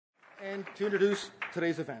and to introduce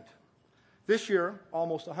today's event. This year,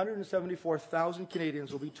 almost 174,000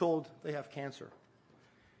 Canadians will be told they have cancer.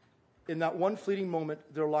 In that one fleeting moment,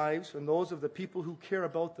 their lives and those of the people who care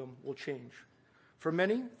about them will change. For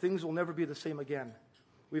many, things will never be the same again.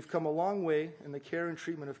 We've come a long way in the care and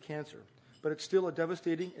treatment of cancer, but it's still a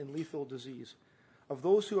devastating and lethal disease. Of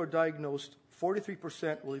those who are diagnosed,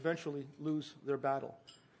 43% will eventually lose their battle.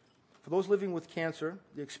 For those living with cancer,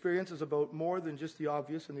 the experience is about more than just the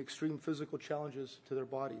obvious and the extreme physical challenges to their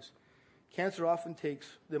bodies. Cancer often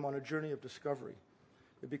takes them on a journey of discovery.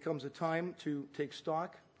 It becomes a time to take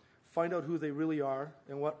stock, find out who they really are,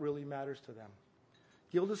 and what really matters to them.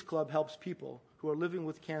 Gilda's Club helps people who are living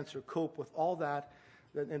with cancer cope with all that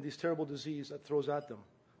and this terrible disease that throws at them,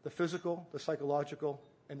 the physical, the psychological,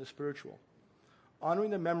 and the spiritual. Honoring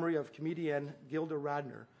the memory of comedian Gilda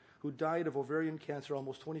Radner, who died of ovarian cancer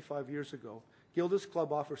almost 25 years ago, Gilda's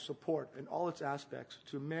Club offers support in all its aspects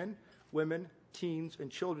to men, women, teens,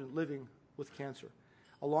 and children living with cancer,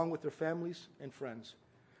 along with their families and friends.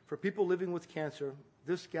 For people living with cancer,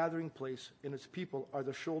 this gathering place and its people are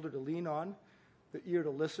the shoulder to lean on, the ear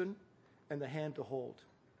to listen, and the hand to hold.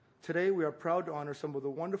 Today, we are proud to honor some of the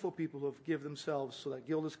wonderful people who have given themselves so that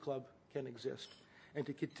Gilda's Club can exist, and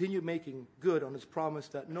to continue making good on its promise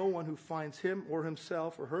that no one who finds him or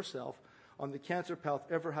himself or herself on the cancer path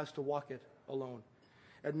ever has to walk it alone.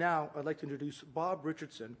 And now, I'd like to introduce Bob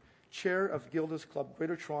Richardson, Chair of Gilda's Club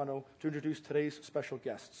Greater Toronto, to introduce today's special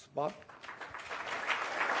guests. Bob?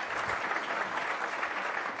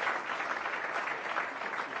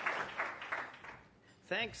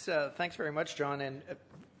 Thanks very much, John, and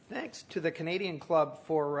thanks to the Canadian Club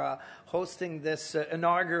for hosting this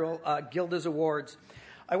inaugural Gilda's Awards.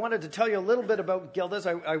 I wanted to tell you a little bit about Gilda's.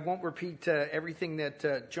 I won't repeat everything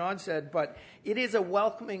that John said, but it is a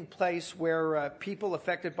welcoming place where people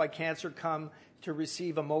affected by cancer come to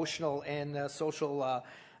receive emotional and social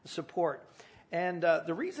support. And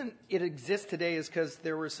the reason it exists today is because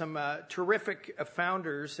there were some terrific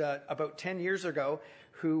founders about 10 years ago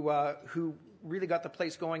who really got the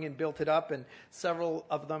place going and built it up, and several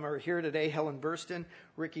of them are here today. Helen Burston,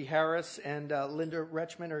 Ricky Harris, and Linda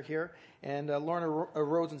Rechman are here, and Lorna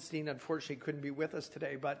Rosenstein unfortunately couldn't be with us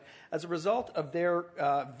today. But as a result of their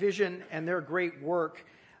vision and their great work,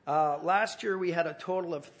 last year we had a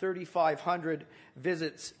total of 3,500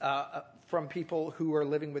 visits from people who are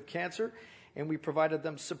living with cancer, and we provided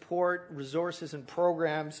them support, resources, and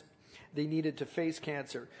programs they needed to face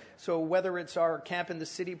cancer. So whether it's our Camp in the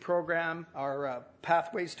City program, our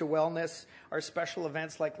Pathways to Wellness, our special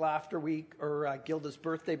events like Laughter Week or Gilda's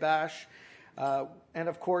Birthday Bash, and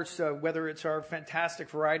of course, whether it's our fantastic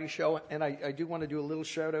variety show, and I do want to do a little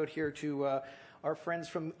shout out here to our friends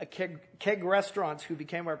from Keg Restaurants who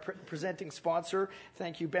became our presenting sponsor.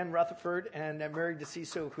 Thank you, Ben Rutherford and Mary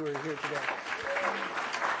DeCiso, who are here today.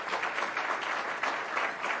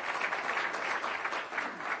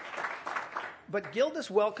 But Gilda's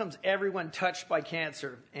welcomes everyone touched by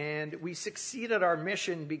cancer, and we succeed at our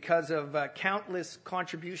mission because of countless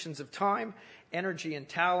contributions of time, energy, and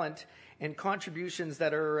talent, and contributions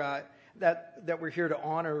that are that we're here to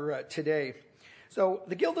honor today. So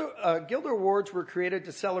the Gilda Awards were created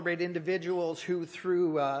to celebrate individuals who,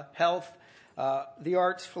 through health, the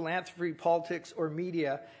arts, philanthropy, politics, or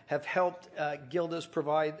media, have helped Gilda's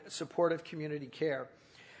provide supportive community care.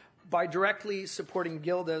 By directly supporting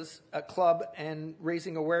Gilda's Club and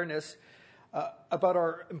raising awareness about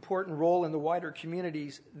our important role in the wider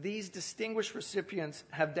communities, these distinguished recipients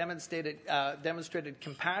have demonstrated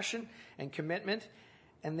compassion and commitment,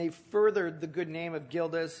 and they've furthered the good name of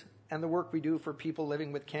Gilda's and the work we do for people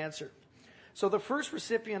living with cancer. So the first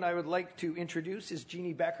recipient I would like to introduce is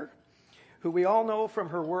Jeannie Becker, who we all know from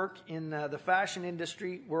her work in the fashion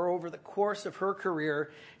industry, where over the course of her career,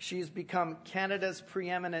 she's become Canada's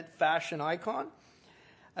preeminent fashion icon.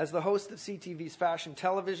 As the host of CTV's Fashion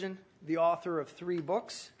Television, the author of 3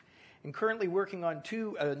 books, and currently working on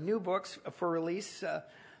 2 new books for release.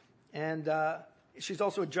 And she's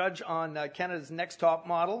also a judge on Canada's Next Top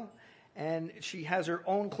Model, and she has her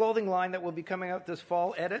own clothing line that will be coming out this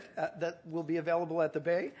fall, Edit, that will be available at the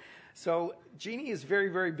Bay. So Jeannie is very,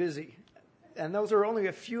 very busy. And those are only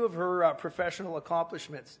a few of her professional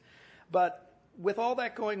accomplishments. But with all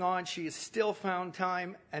that going on, she has still found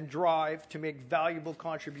time and drive to make valuable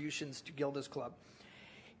contributions to Gilda's Club.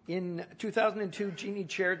 In 2002, Jeannie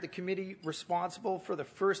chaired the committee responsible for the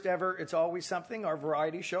first ever It's Always Something, our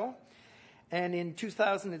variety show. And in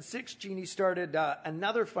 2006, Jeannie started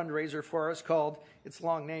another fundraiser for us called, its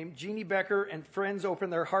long name, Jeannie Becker and Friends Open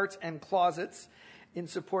Their Hearts and Closets in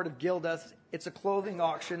support of Gilda's. It's a clothing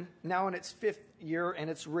auction, now in its 5th year, and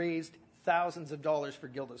it's raised thousands of dollars for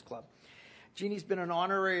Gilda's Club. Jeannie's been an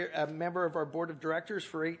honorary member of our board of directors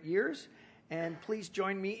for 8 years, and please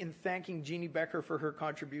join me in thanking Jeannie Becker for her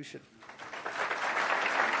contribution.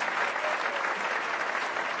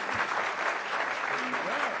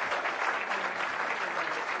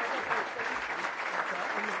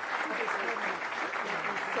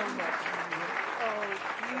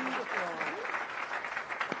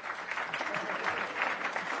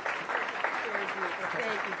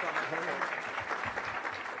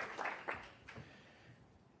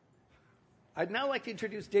 I'd now like to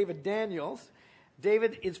introduce David Daniels.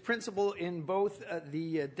 David is principal in both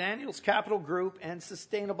the Daniels Capital Group and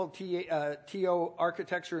Sustainable TO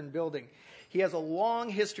Architecture and Building. He has a long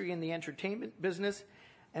history in the entertainment business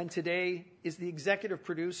and today is the executive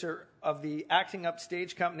producer of the Acting Up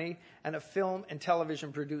Stage Company and a film and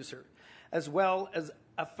television producer, as well as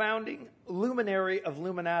a founding luminary of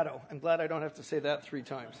Luminato. I'm glad I don't have to say that 3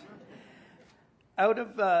 times.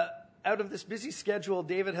 Out of this busy schedule,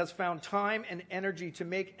 David has found time and energy to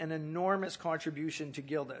make an enormous contribution to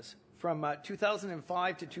Gilda's. From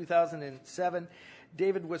 2005 to 2007,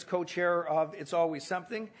 David was co-chair of It's Always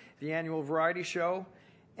Something, the annual variety show.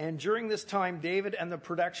 And during this time, David and the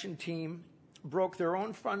production team broke their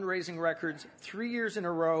own fundraising records 3 years in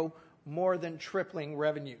a row, more than tripling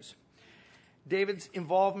revenues. David's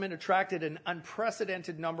involvement attracted an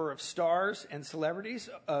unprecedented number of stars and celebrities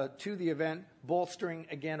to the event, bolstering,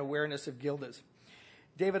 again, awareness of Gilda's.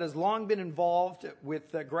 David has long been involved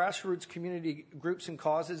with grassroots community groups and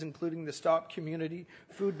causes, including the Stop Community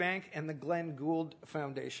Food Bank and the Glenn Gould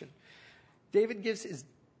Foundation. David gives his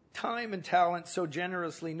time and talent so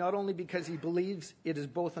generously, not only because he believes it is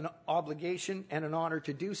both an obligation and an honor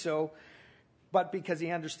to do so, but because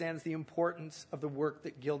he understands the importance of the work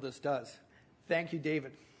that Gilda's does. Thank you,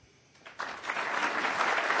 David.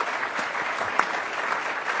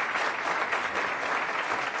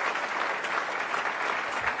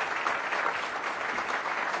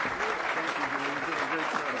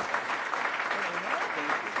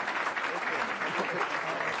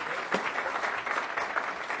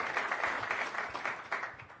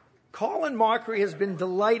 Colin Mochrie has been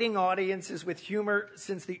delighting audiences with humor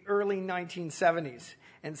since the early 1970s.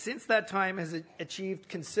 And since that time has achieved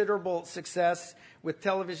considerable success with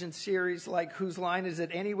television series like Whose Line Is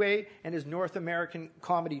It Anyway and his North American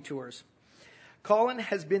comedy tours. Colin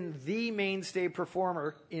has been the mainstay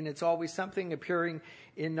performer in It's Always Something, appearing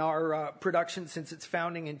in our production since its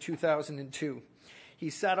founding in 2002. He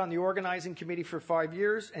sat on the organizing committee for 5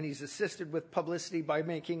 years, and he's assisted with publicity by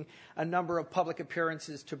making a number of public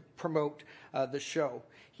appearances to promote the show.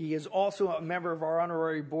 He is also a member of our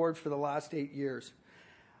honorary board for the last 8 years.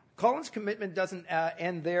 Colin's commitment doesn't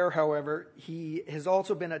end there, however. He has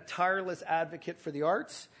also been a tireless advocate for the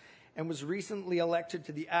arts and was recently elected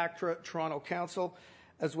to the ACTRA Toronto Council,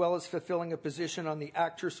 as well as fulfilling a position on the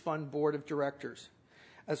Actors Fund Board of Directors.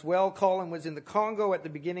 As well, Colin was in the Congo at the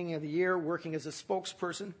beginning of the year, working as a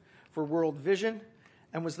spokesperson for World Vision,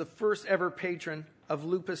 and was the first ever patron of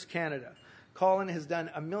Lupus Canada. Colin has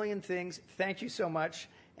done a million things. Thank you so much,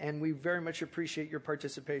 and we very much appreciate your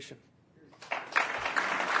participation.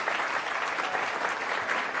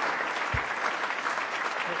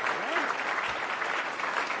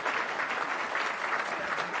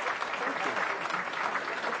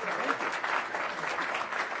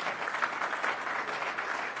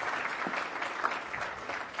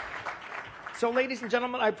 So, ladies and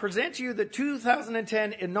gentlemen, I present to you the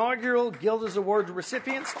 2010 inaugural Gilda's Award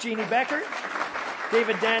recipients, Jeannie Becker,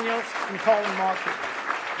 David Daniels, and Colin Mochrie.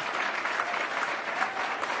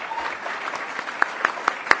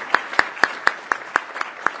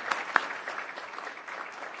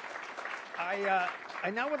 I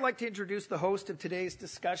now would like to introduce the host of today's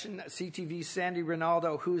discussion, CTV's Sandy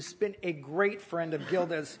Rinaldo, who's been a great friend of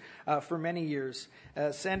Gilda's for many years.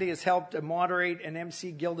 Sandy has helped moderate and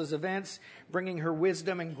MC Gilda's events, bringing her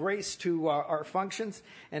wisdom and grace to our functions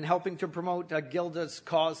and helping to promote Gilda's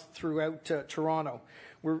cause throughout Toronto.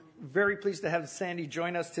 We're very pleased to have Sandy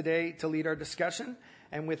join us today to lead our discussion.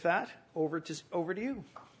 And with that, over to you.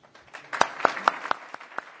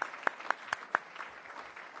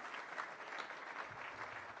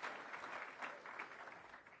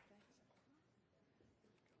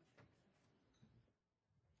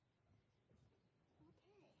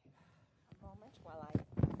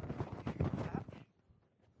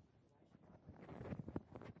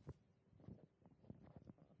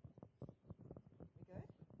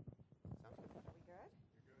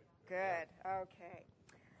 Good. Okay.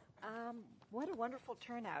 What a wonderful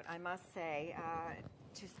turnout, I must say,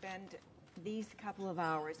 to spend these couple of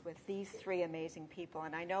hours with these three amazing people.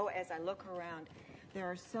 And I know as I look around there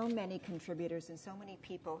are so many contributors and so many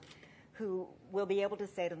people who will be able to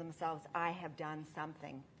say to themselves, I have done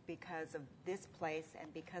something because of this place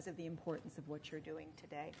and because of the importance of what you're doing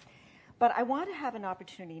today. But I want to have an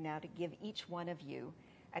opportunity now to give each one of you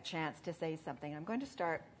a chance to say something. I'm going to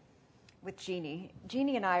start with Jeannie.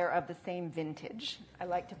 Jeannie and I are of the same vintage. I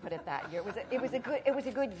like to put it that year. It was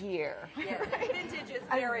a good year. Yeah, vintage is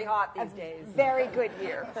very hot these days. Very good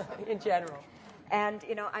year in general. And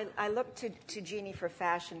I look to Jeannie for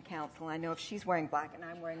fashion counsel. I know if she's wearing black and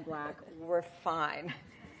I'm wearing black, we're fine.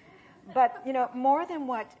 But more than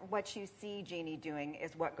what you see Jeannie doing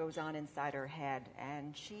is what goes on inside her head.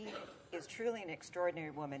 And she is truly an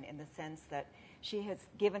extraordinary woman in the sense that she has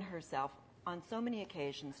given herself on so many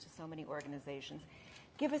occasions to so many organizations.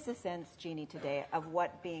 Give us a sense, Jeannie, today of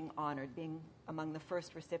what being honored, being among the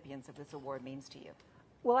first recipients of this award means to you.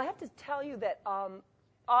 Well, I have to tell you that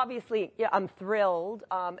obviously I'm thrilled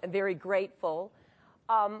and very grateful.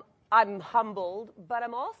 I'm humbled, but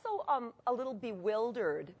I'm also a little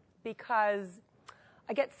bewildered because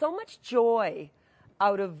I get so much joy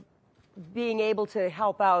out of being able to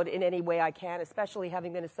help out in any way I can, especially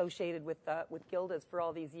having been associated with Gilda's for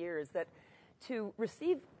all these years, that to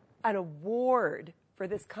receive an award for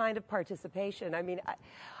this kind of participation, I mean,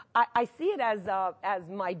 I see it as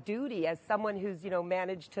my duty as someone who's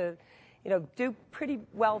managed to do pretty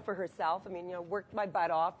well for herself. I mean, worked my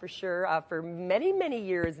butt off for sure for many, many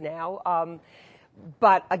years now.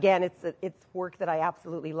 But again, it's work that I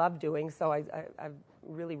absolutely love doing, so I've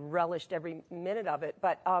really relished every minute of it.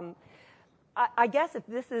 But I guess if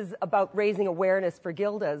this is about raising awareness for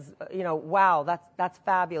Gilda's, wow, that's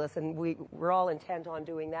fabulous, and we're all intent on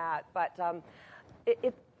doing that. But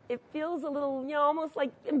it feels a little, almost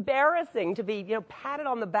like embarrassing to be, patted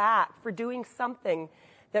on the back for doing something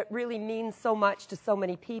that really means so much to so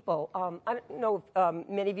many people. I don't know if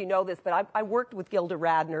many of you know this, but I worked with Gilda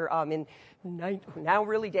Radner now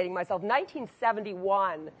really dating myself,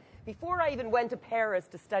 1971. Before I even went to Paris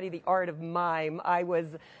to study the art of mime, I was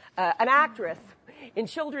an actress in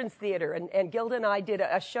children's theater, and Gilda and I did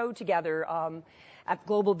a show together at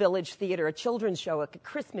Global Village Theater, a children's show, a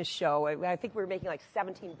Christmas show. I think we were making like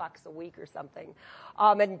 $17 a week or something.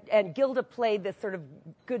 And Gilda played this sort of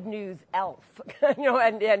good news elf,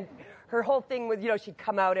 and her whole thing was, she'd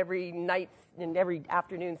come out every night and every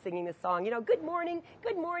afternoon singing this song, good morning,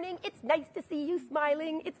 it's nice to see you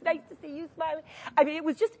smiling, it's nice to see you smiling. I mean, it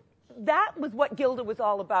was just, that was what Gilda was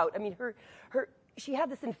all about. I mean, she had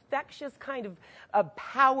this infectious kind of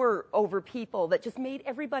power over people that just made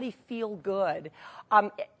everybody feel good.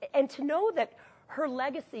 And to know that her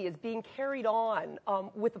legacy is being carried on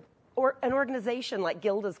with an organization like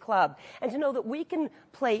Gilda's Club, and to know that we can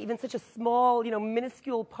play even such a small,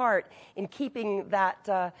 minuscule part in keeping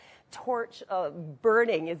that torch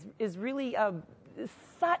burning is really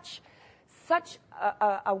such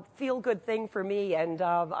a feel-good thing for me. And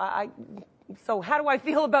so how do I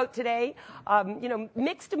feel about today?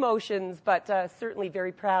 Mixed emotions, but certainly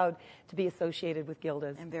very proud to be associated with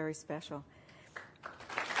Gilda's. And very special.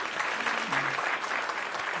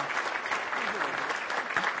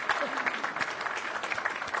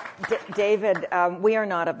 David, we are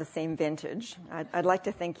not of the same vintage. I'd like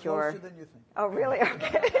to think you're... Closer than you think. Oh, really?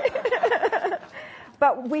 Okay.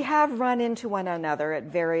 But we have run into one another at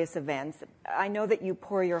various events. I know that you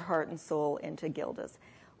pour your heart and soul into Gilda's.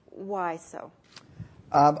 Why so?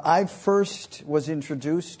 I first was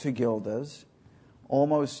introduced to Gilda's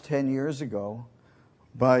almost 10 years ago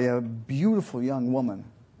by a beautiful young woman,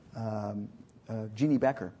 Jeannie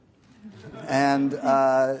Becker. And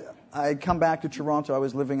I'd come back to Toronto. I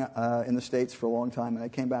was living in the States for a long time, and I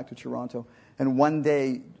came back to Toronto. And one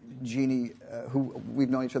day, Jeannie, who we've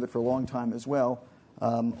known each other for a long time as well,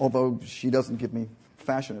 although she doesn't give me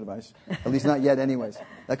fashion advice, at least not yet anyways.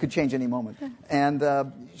 That could change any moment. And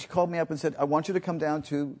she called me up and said, I want you to come down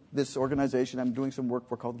to this organization I'm doing some work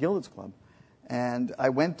for called Gilda's Club. And I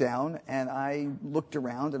went down and I looked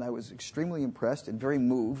around and I was extremely impressed and very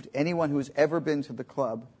moved. Anyone who's ever been to the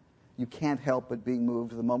club, you can't help but being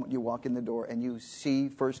moved the moment you walk in the door and you see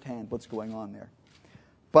firsthand what's going on there.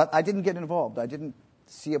 But I didn't get involved. I didn't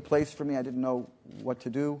see a place for me. I didn't know what to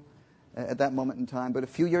do at that moment in time. But a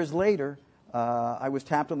few years later, I was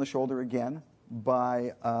tapped on the shoulder again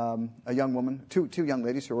by a young woman, two young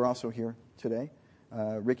ladies who are also here today,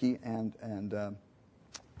 Ricky and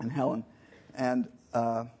Helen. And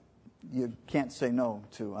you can't say no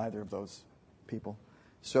to either of those people.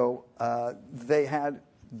 So they had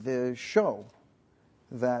the show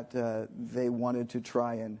that they wanted to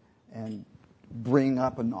try and bring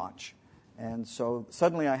up a notch. And so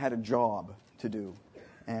suddenly I had a job to do.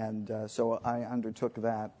 And so I undertook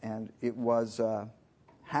that, and it was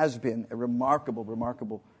has been a remarkable,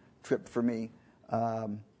 remarkable trip for me. I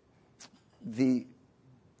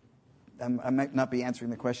might not be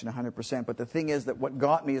answering the question 100%, but the thing is that what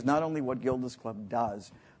got me is not only what Gilda's Club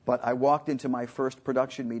does, but I walked into my first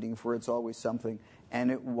production meeting for It's Always Something, and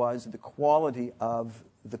it was the quality of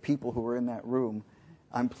the people who were in that room.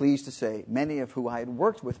 I'm pleased to say, many of who I had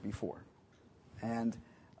worked with before. And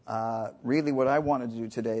really what I wanted to do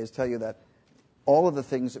today is tell you that all of the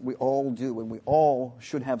things that we all do, and we all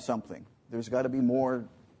should have something. There's got to be more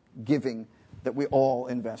giving that we all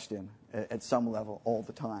invest in at some level all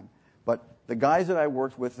the time. But the guys that I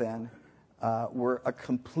worked with then were a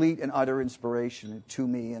complete and utter inspiration to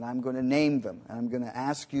me, and I'm going to name them. And I'm going to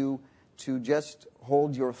ask you to just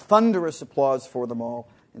hold your thunderous applause for them all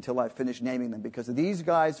until I finish naming them, because these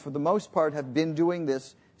guys, for the most part, have been doing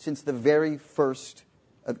this since the very first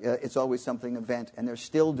It's Always Something event, and they're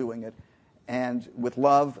still doing it. And with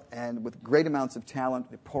love and with great amounts of talent,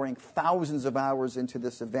 they're pouring thousands of hours into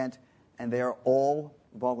this event, and they are all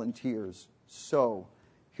volunteers. So,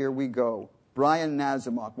 here we go. Brian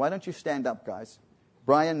Nazimok. Why don't you stand up, guys?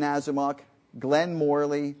 Brian Nazimok, Glenn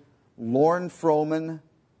Morley, Lorne Froman.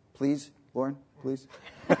 Please, Lorne, please.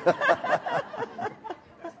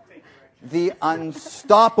 The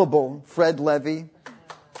unstoppable Fred Levy.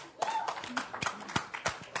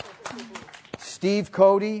 Steve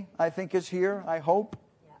Cody, I think, is here, I hope.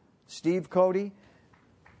 Yeah. Steve Cody.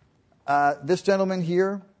 This gentleman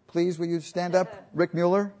here, please, will you stand up? Rick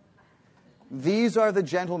Mueller. These are the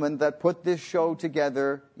gentlemen that put this show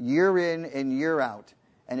together year in and year out.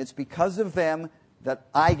 And it's because of them that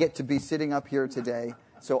I get to be sitting up here today.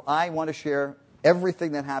 So I want to share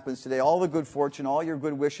everything that happens today, all the good fortune, all your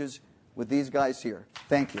good wishes with these guys here.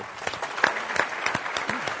 Thank you.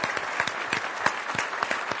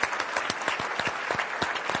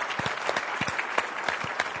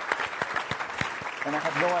 And I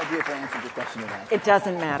have no idea if I answered your question or not. It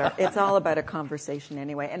doesn't matter. It's all about a conversation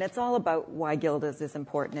anyway. And it's all about why Gilda's is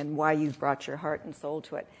important and why you've brought your heart and soul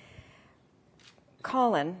to it.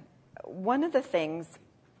 Colin, one of the things,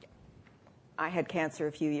 I had cancer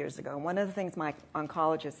a few years ago. One of the things my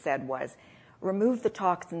oncologist said was, remove the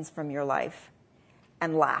toxins from your life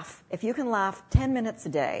and laugh. If you can laugh 10 minutes a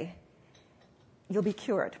day, you'll be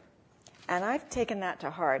cured. And I've taken that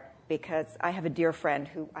to heart because I have a dear friend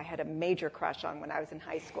who I had a major crush on when I was in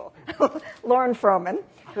high school, Lorne Froman,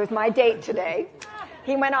 who is my date today.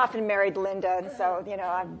 He went off and married Linda, and so, you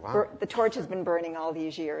know, the torch has been burning all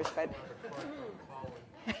these years. But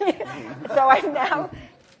so I'm now...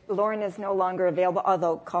 Lauren is no longer available,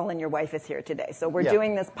 although Colin, your wife, is here today. So we're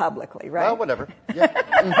doing this publicly, right? Well, whatever.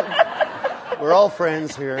 Yeah. We're all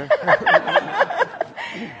friends here.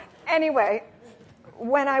 Anyway,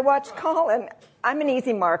 when I watch Colin, I'm an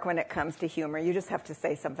easy mark when it comes to humor. You just have to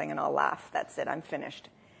say something and I'll laugh. That's it. I'm finished.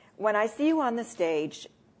 When I see you on the stage,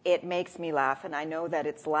 it makes me laugh, and I know that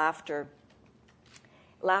it's laughter.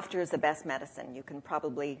 Laughter is the best medicine you can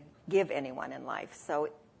probably give anyone in life. So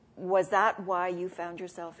was that why you found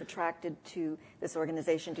yourself attracted to this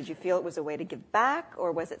organization? Did you feel it was a way to give back,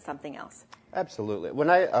 or was it something else? Absolutely. When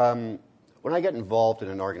I get involved in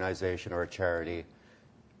an organization or a charity,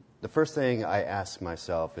 the first thing I ask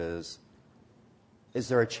myself is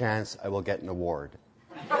there a chance I will get an award?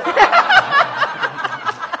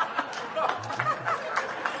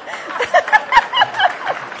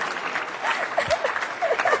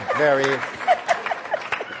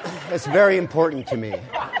 It's very important to me.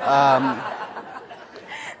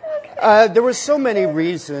 There were so many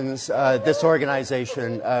reasons this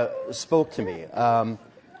organization spoke to me.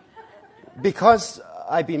 Because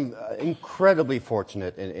I've been incredibly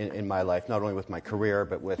fortunate in my life, not only with my career,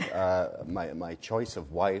 but with my choice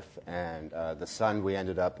of wife and the son we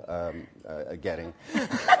ended up getting.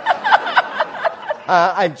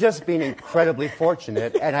 I've just been incredibly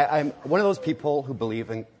fortunate, and I'm one of those people who believe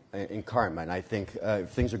in karma, and I think if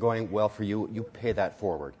things are going well for you, you pay that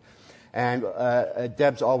forward. And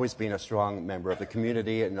Deb's always been a strong member of the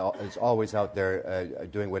community and is always out there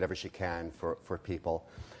doing whatever she can for people.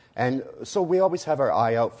 And so we always have our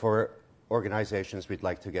eye out for organizations we'd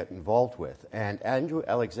like to get involved with. And Andrew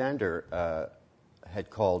Alexander had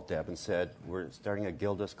called Deb and said, we're starting a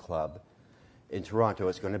Gilda's Club in Toronto.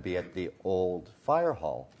 It's going to be at the old fire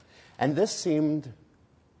hall. And this seemed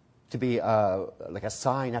to be like a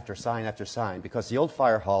sign after sign after sign, because the old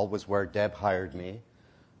fire hall was where Deb hired me.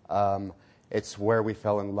 It's where we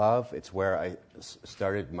fell in love. It's where I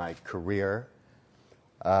started my career.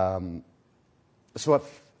 So I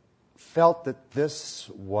felt that this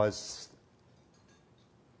was,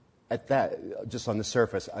 at that, just on the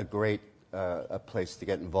surface, a great a place to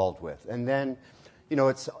get involved with. And then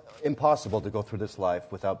it's impossible to go through this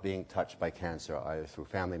life without being touched by cancer, either through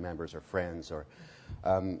family members or friends.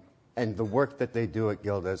 And the work that they do at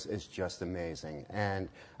Gilda's is just amazing. And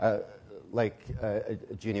like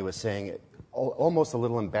Jeannie was saying, almost a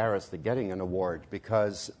little embarrassed at getting an award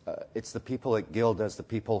because it's the people at Gilda's, the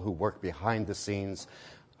people who work behind the scenes,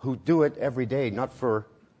 who do it every day,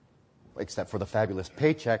 except for the fabulous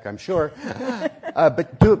paycheck, I'm sure,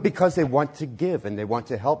 but do it because they want to give and they want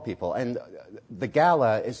to help people. And the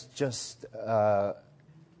gala is just,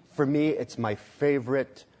 for me, it's my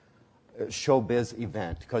favorite showbiz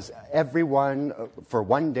event because everyone, for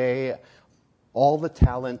one day, all the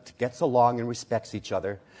talent gets along and respects each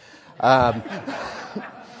other.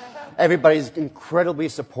 Everybody's incredibly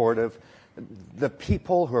supportive. The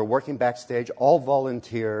people who are working backstage, all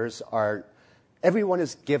volunteers, everyone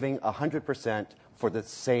is giving 100% for the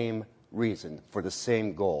same reason, for the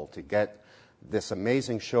same goal, to get this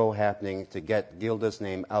amazing show happening, to get Gilda's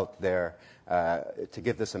name out there, to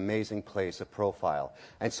give this amazing place a profile.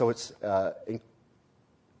 And so it's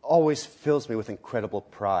always fills me with incredible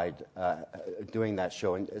pride doing that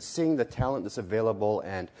show and seeing the talent that's available,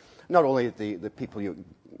 and not only the people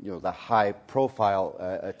the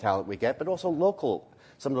high-profile talent we get, but also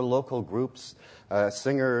some of the local groups,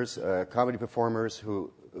 singers, comedy performers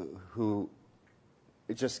who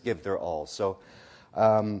just give their all. So,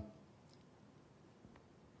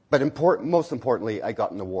 but most importantly, I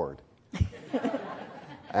got an award.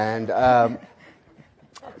 And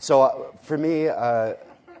so for me,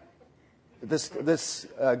 this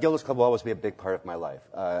Gilda's Club will always be a big part of my life.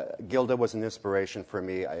 Gilda was an inspiration for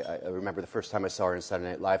me. I remember the first time I saw her in Saturday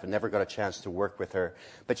Night Live. I never got a chance to work with her,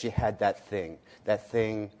 but she had that thing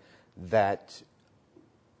that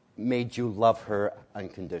made you love her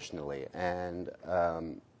unconditionally. And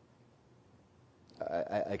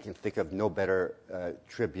I can think of no better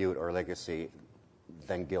tribute or legacy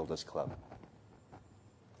than Gilda's Club.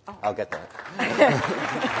 Oh. I'll get that.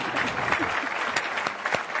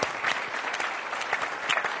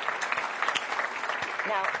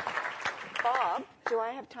 Now, Bob, do I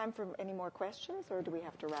have time for any more questions, or do we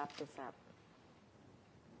have to wrap this up?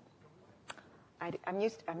 I'm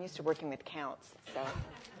used to working with counts, so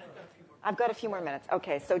I've got a few more minutes.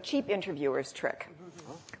 Okay, so cheap interviewer's trick.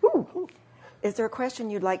 Ooh. Is there a question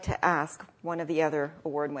you'd like to ask one of the other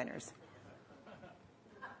award winners?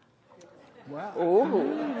 Wow.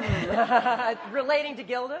 Ooh. Relating to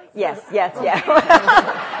Gilda? Yes. The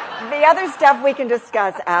other stuff we can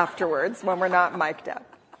discuss afterwards when we're not mic'd up.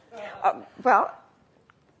 Well,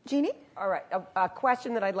 Jeannie? All right. A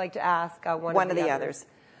question that I'd like to ask one of the others.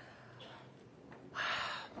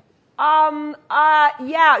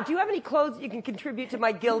 Yeah. Do you have any clothes you can contribute to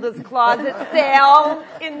my Gilda's Closet sale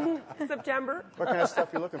in September? What kind of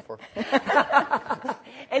stuff are you looking for?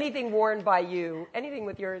 Anything worn by you. Anything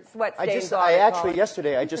with your sweat stains on it.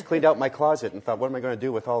 Yesterday, I just cleaned out my closet and thought, what am I going to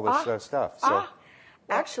do with all this stuff? So.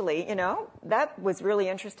 Actually, that was really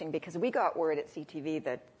interesting because we got word at CTV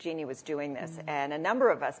that Jeannie was doing this, and a number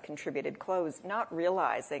of us contributed clothes, not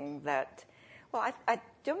realizing that. Well, I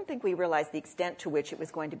don't think we realized the extent to which it was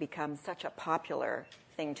going to become such a popular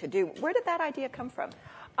thing to do. Where did that idea come from?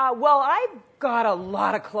 Well, I've got a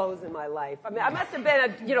lot of clothes in my life. I mean, I must have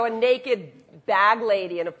been a naked bag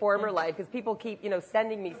lady in a former life because people keep,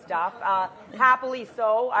 sending me stuff. Happily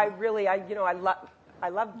so. I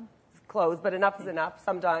love clothes, but enough is enough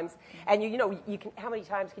sometimes. And you can. How many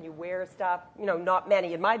times can you wear stuff? Not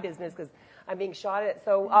many in my business because I'm being shot at.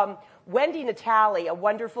 So Wendy Natali, a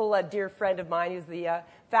wonderful dear friend of mine who's the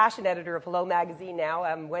fashion editor of Hello Magazine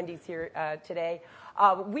now. Wendy's here today.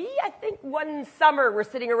 I think one summer we're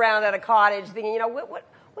sitting around at a cottage thinking, what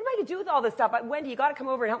am I going to do with all this stuff? Wendy, you got to come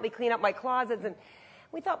over and help me clean up my closets. And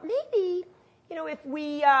we thought maybe, if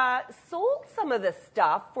we sold some of this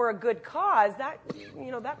stuff for a good cause, that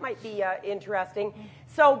might be interesting.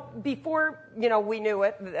 So before, we knew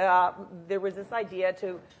it, there was this idea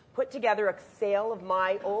to put together a sale of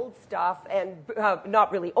my old stuff, and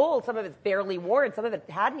not really old, some of it's barely worn, some of it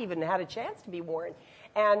hadn't even had a chance to be worn,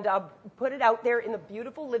 and put it out there in the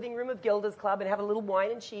beautiful living room of Gilda's Club and have a little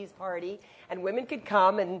wine and cheese party, and women could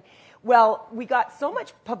come, and well, we got so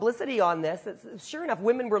much publicity on this that sure enough,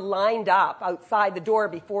 women were lined up outside the door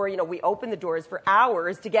before, we opened the doors for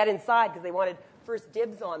hours to get inside because they wanted first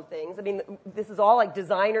dibs on things. I mean, this is all like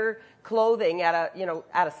designer clothing at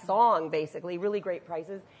a song, basically, really great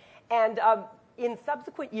prices. And in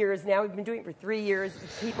subsequent years, now we've been doing it for 3 years,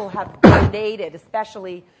 people have donated,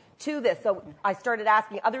 especially to this. So I started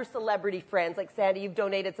asking other celebrity friends, like Sandy, you've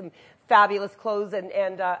donated some fabulous clothes,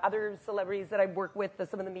 and other celebrities that I work with,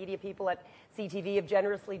 some of the media people at CTV have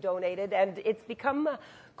generously donated, and it's become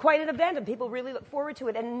quite an event, and people really look forward to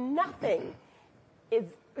it, and nothing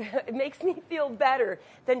it makes me feel better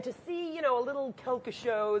than to see, a little kilka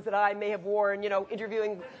shows that I may have worn,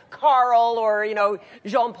 interviewing Carl or,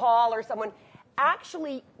 Jean-Paul or someone,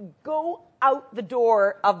 actually go out the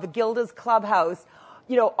door of the Gilda's Clubhouse,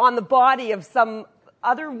 on the body of some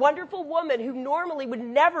other wonderful woman who normally would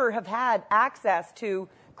never have had access to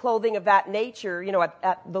clothing of that nature,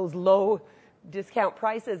 at those low discount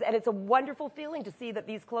prices. And it's a wonderful feeling to see that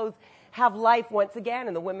these clothes have life once again.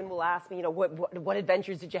 And the women will ask me, what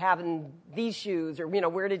adventures did you have in these shoes? Or,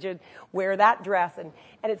 where did you wear that dress? And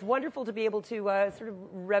it's wonderful to be able to sort of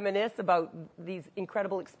reminisce about these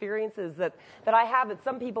incredible experiences that I have, that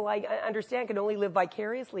some people I understand can only live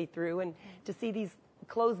vicariously through, and to see these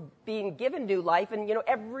clothes being given new life, and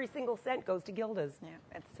every single cent goes to Gilda's.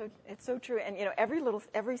 Yeah, it's so true. And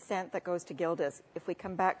every cent that goes to Gilda's, if we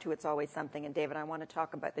come back to It's Always Something, and David, I want to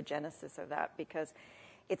talk about the genesis of that, because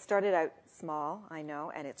it started out small, I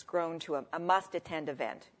know, and it's grown to a must-attend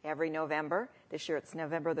event every November. This year it's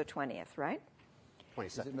November the 20th, right?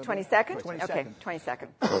 22nd. 22nd? 22nd. Okay,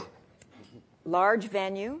 22nd. Large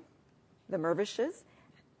venue, the Mirvishes.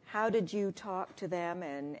 How did you talk to them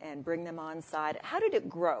and bring them on side? How did it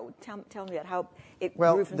grow? Tell me about how it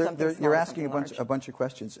grew from something small you're to asking something a bunch of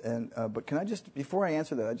questions, and but can I just, before I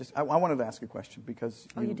answer that, I wanted to ask a question, because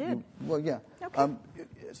you did? well, yeah. Okay.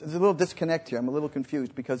 There's a little disconnect here. I'm a little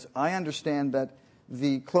confused, because I understand that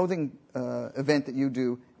the clothing event that you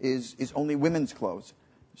do is only women's clothes.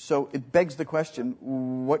 So it begs the question: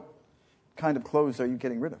 what kind of clothes are you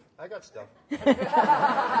getting rid of? I got stuff.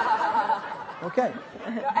 Okay.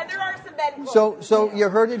 And there are some men clothes. So you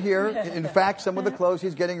heard it here. In fact, some of the clothes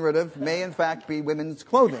he's getting rid of may, in fact, be women's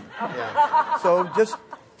clothing. Yeah. So just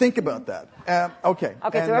think about that. Okay.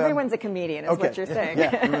 Okay, And, so everyone's a comedian, is what you're saying.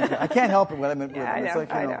 Yeah, I can't help it when I'm with Yeah, them. I It's know,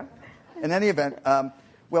 like, I know. In any event,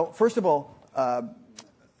 well, first of all,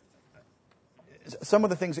 some of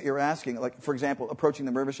the things that you're asking, like, for example, approaching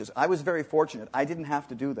the Mirvishes, I was very fortunate. I didn't have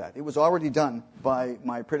to do that. It was already done by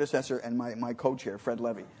my predecessor and my co-chair, Fred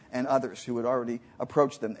Levy, and others who had already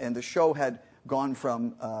approached them. And the show had gone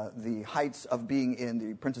from the heights of being in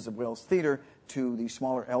the Princess of Wales Theatre to the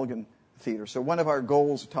smaller Elgin Theatre. So one of our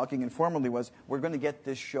goals, talking informally, was we're going to get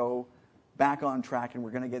this show back on track, and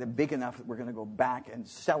we're going to get it big enough that we're going to go back and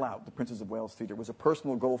sell out the Princess of Wales Theatre. It was a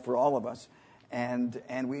personal goal for all of us. And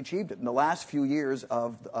we achieved it. In the last few years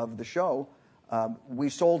of the show, we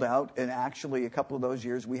sold out, and actually a couple of those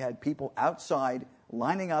years we had people outside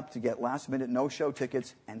lining up to get last-minute no-show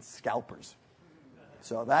tickets and scalpers.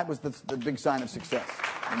 So that was the big sign of success,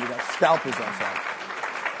 and we got scalpers outside.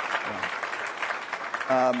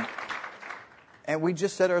 Yeah. And we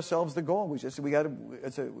just set ourselves the goal. We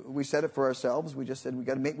set it for ourselves. We just said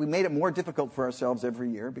we made it more difficult for ourselves every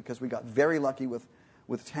year, because we got very lucky with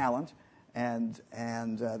talent. And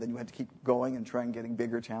then you had to keep going and trying getting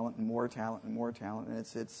bigger talent and more talent and more talent, and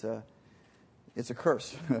it's a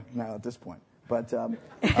curse now at this point. But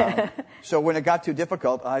so when it got too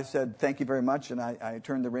difficult, I said thank you very much, and I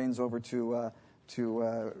turned the reins over to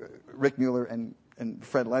Rick Mueller and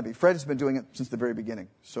Fred Levy. Fred has been doing it since the very beginning,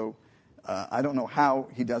 so I don't know how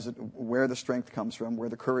he does it, where the strength comes from, where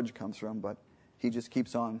the courage comes from, but he just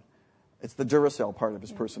keeps on. It's the Duracell part of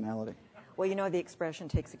his personality. Well, the expression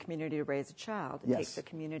takes a community to raise a child. It takes a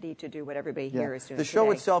community to do what everybody here is doing The show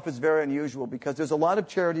today. itself is very unusual, because there's a lot of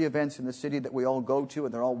charity events in the city that we all go to,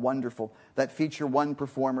 and they're all wonderful, that feature one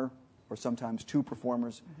performer or sometimes two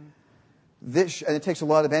performers. Mm-hmm. And it takes a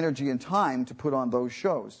lot of energy and time to put on those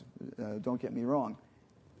shows. Don't get me wrong.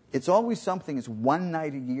 It's always something. It's one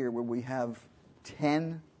night a year where we have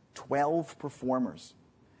 10, 12 performers.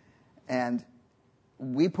 And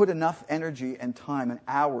we put enough energy and time and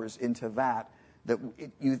hours into that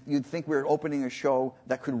you'd think we were opening a show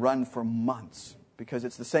that could run for months, because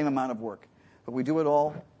it's the same amount of work. But we do it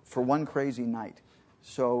all for one crazy night.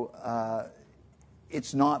 So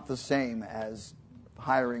it's not the same as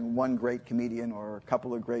hiring one great comedian or a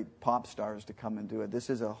couple of great pop stars to come and do it. This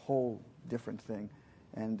is a whole different thing,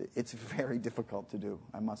 and it's very difficult to do,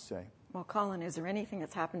 I must say. Well, Colin, is there anything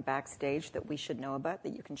that's happened backstage that we should know about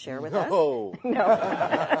that you can share with us? No.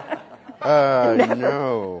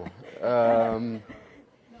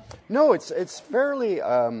 No, it's fairly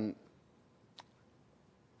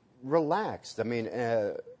relaxed. I mean,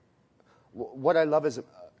 what I love is,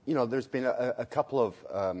 there's been a couple of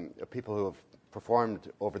people who have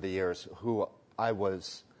performed over the years who I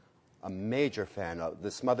was a major fan of.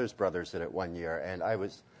 The Smothers Brothers did it one year, and I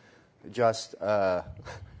was just kind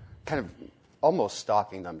of almost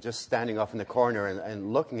stalking them, just standing off in the corner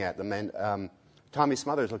and looking at them. And Tommy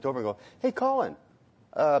Smothers looked over and go, "Hey, Colin,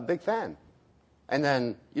 big fan." And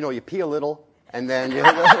then, you pee a little, and then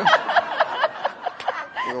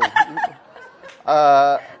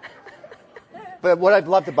but what I've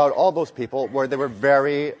loved about all those people were they were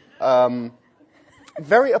very,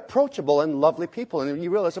 very approachable and lovely people. And you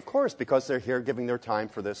realize, of course, because they're here giving their time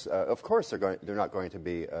for this, of course they're not going to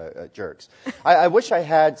be jerks. I wish I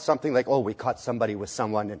had something like, we caught somebody with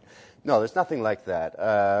someone. And no, there's nothing like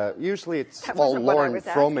that. Usually it's all Lauren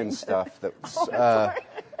Frohman stuff.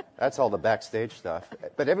 That's all the backstage stuff.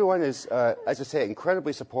 But everyone is, as I say,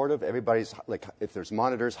 incredibly supportive. Everybody's, like, if there's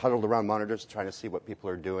monitors, huddled around monitors, trying to see what people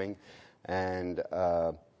are doing. And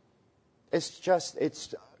it's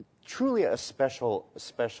truly a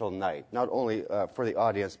special night, not only for the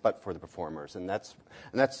audience, but for the performers. And that's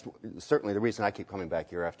certainly the reason I keep coming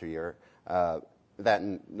back year after year. That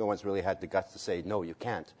and no one's really had the guts to say, no, you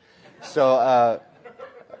can't. So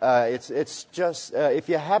it's just, if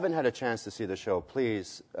you haven't had a chance to see the show,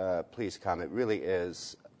 please come. It really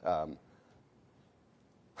is, I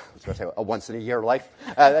was going to say a once-in-a-year life.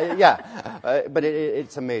 But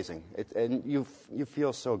it's amazing. And you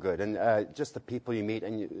feel so good. And just the people you meet.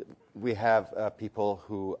 And we have people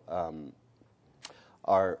who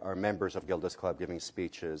are members of Gilda's Club giving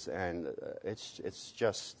speeches. And it's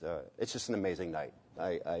just an amazing night.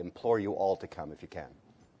 I implore you all to come if you can.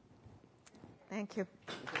 Thank you.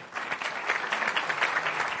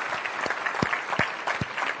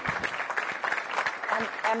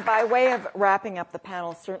 And by way of wrapping up the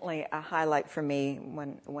panel, certainly a highlight for me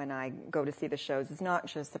when I go to see the shows is not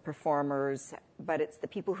just the performers, but it's the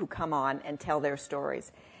people who come on and tell their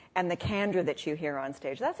stories. And the candor that you hear on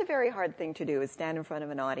stage. That's a very hard thing to do, is stand in front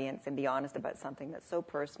of an audience and be honest about something that's so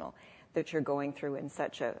personal that you're going through in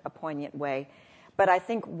such a poignant way. But I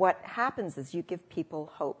think what happens is you give people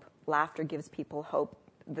hope. Laughter gives people hope.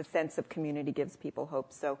 The sense of community gives people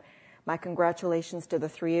hope. So my congratulations to the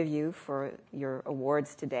three of you for your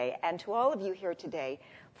awards today, and to all of you here today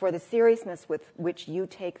for the seriousness with which you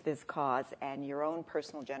take this cause and your own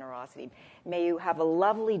personal generosity. May you have a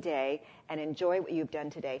lovely day and enjoy what you've done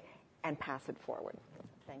today and pass it forward.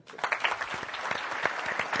 Thank you. That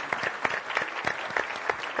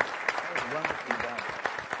was wonderfully done.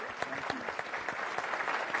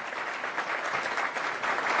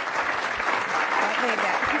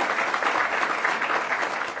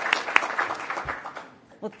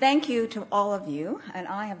 Well, thank you to all of you, and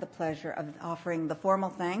I have the pleasure of offering the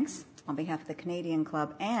formal thanks on behalf of the Canadian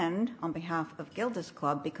Club and on behalf of Gilda's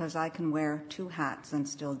Club, because I can wear two hats and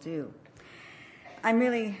still do. I'm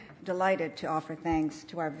really delighted to offer thanks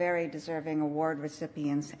to our very deserving award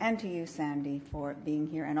recipients and to you, Sandy, for being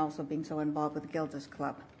here and also being so involved with Gilda's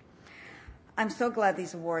Club. I'm so glad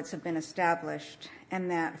these awards have been established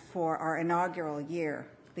and that for our inaugural year,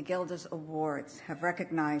 the Gilda's Awards have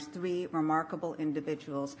recognized three remarkable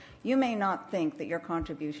individuals. You may not think that your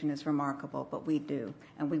contribution is remarkable, but we do,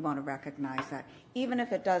 and we want to recognize that, even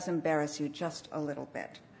if it does embarrass you just a little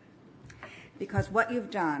bit. Because what you've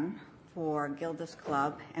done for Gilda's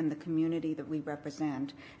Club and the community that we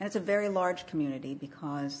represent, and it's a very large community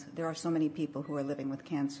because there are so many people who are living with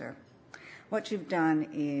cancer, what you've done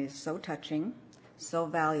is so touching, so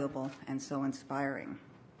valuable, and so inspiring.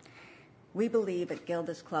 We believe at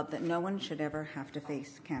Gilda's Club that no one should ever have to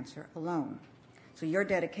face cancer alone. So your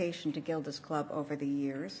dedication to Gilda's Club over the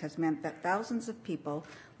years has meant that thousands of people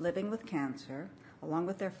living with cancer, along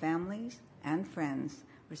with their families and friends,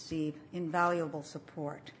 receive invaluable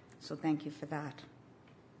support. So thank you for that.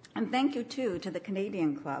 And thank you, too, to the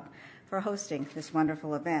Canadian Club for hosting this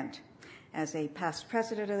wonderful event. As a past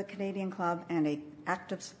president of the Canadian Club and an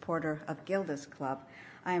active supporter of Gilda's Club,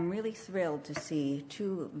 I am really thrilled to see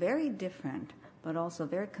two very different but also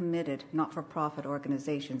very committed not-for-profit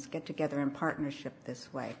organizations get together in partnership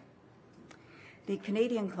this way. The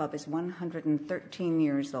Canadian Club is 113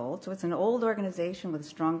 years old, so it's an old organization with a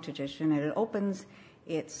strong tradition, and it opens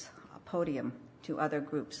its podium to other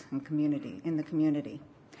groups and in the community.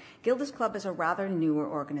 Gilda's Club is a rather newer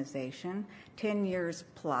organization, 10 years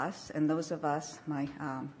plus, and those of us, my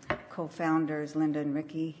co-founders, Linda and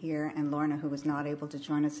Ricky here, and Lorna, who was not able to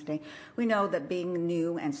join us today, we know that being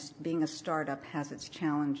new and being a startup has its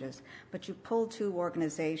challenges, but you pull two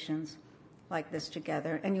organizations like this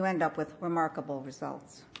together, and you end up with remarkable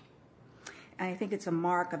results. And I think it's a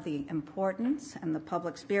mark of the importance and the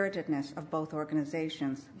public spiritedness of both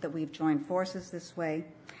organizations that we've joined forces this way,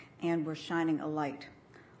 and we're shining a light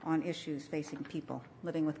on issues facing people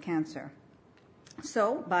living with cancer.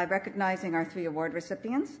 So, by recognizing our 3 award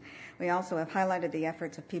recipients, we also have highlighted the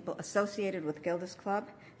efforts of people associated with Gilda's Club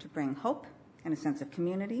to bring hope and a sense of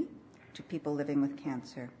community to people living with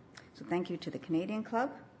cancer. So thank you to the Canadian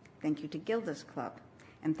Club, thank you to Gilda's Club,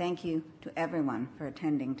 and thank you to everyone for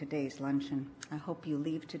attending today's luncheon. I hope you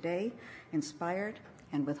leave today inspired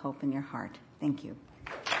and with hope in your heart. Thank you.